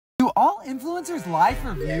Do all influencers lie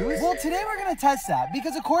for views? Well, today we're gonna test that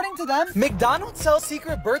because according to them, McDonald's sells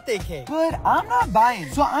secret birthday cake. But I'm not buying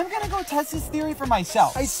it, so I'm gonna go test this theory for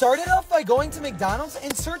myself. I started off by going to McDonald's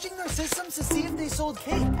and searching their systems to see if they sold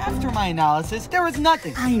cake. After my analysis, there was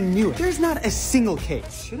nothing. I knew it. There's not a single cake.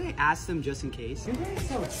 Should I ask them just in case? Do they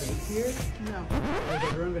sell cake here? No. Has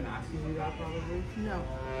everyone been asking you that probably? No.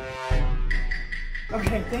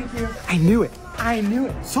 Okay, thank you. I knew it. I knew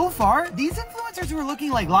it. So far, these influencers were looking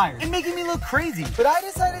like liars and making me look crazy. But I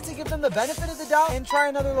decided to give them the benefit of the doubt and try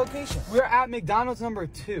another location. We're at McDonald's number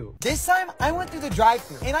 2. This time, I went through the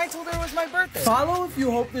drive-thru and I told her it was my birthday. Follow if you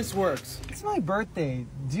hope this works. It's my birthday.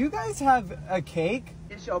 Do you guys have a cake?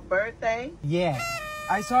 It's your birthday? Yeah.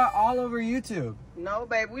 I saw it all over YouTube. No,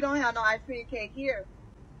 babe, we don't have no ice cream cake here.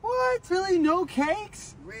 What? Really? No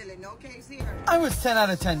cakes? Really, no cakes here. I was 10 out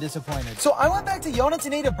of 10 disappointed. So I went back to Jonas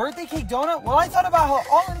and ate a birthday cake donut while I thought about how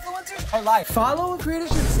all influencers are liars. Follow creators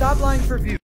should stop lying for views.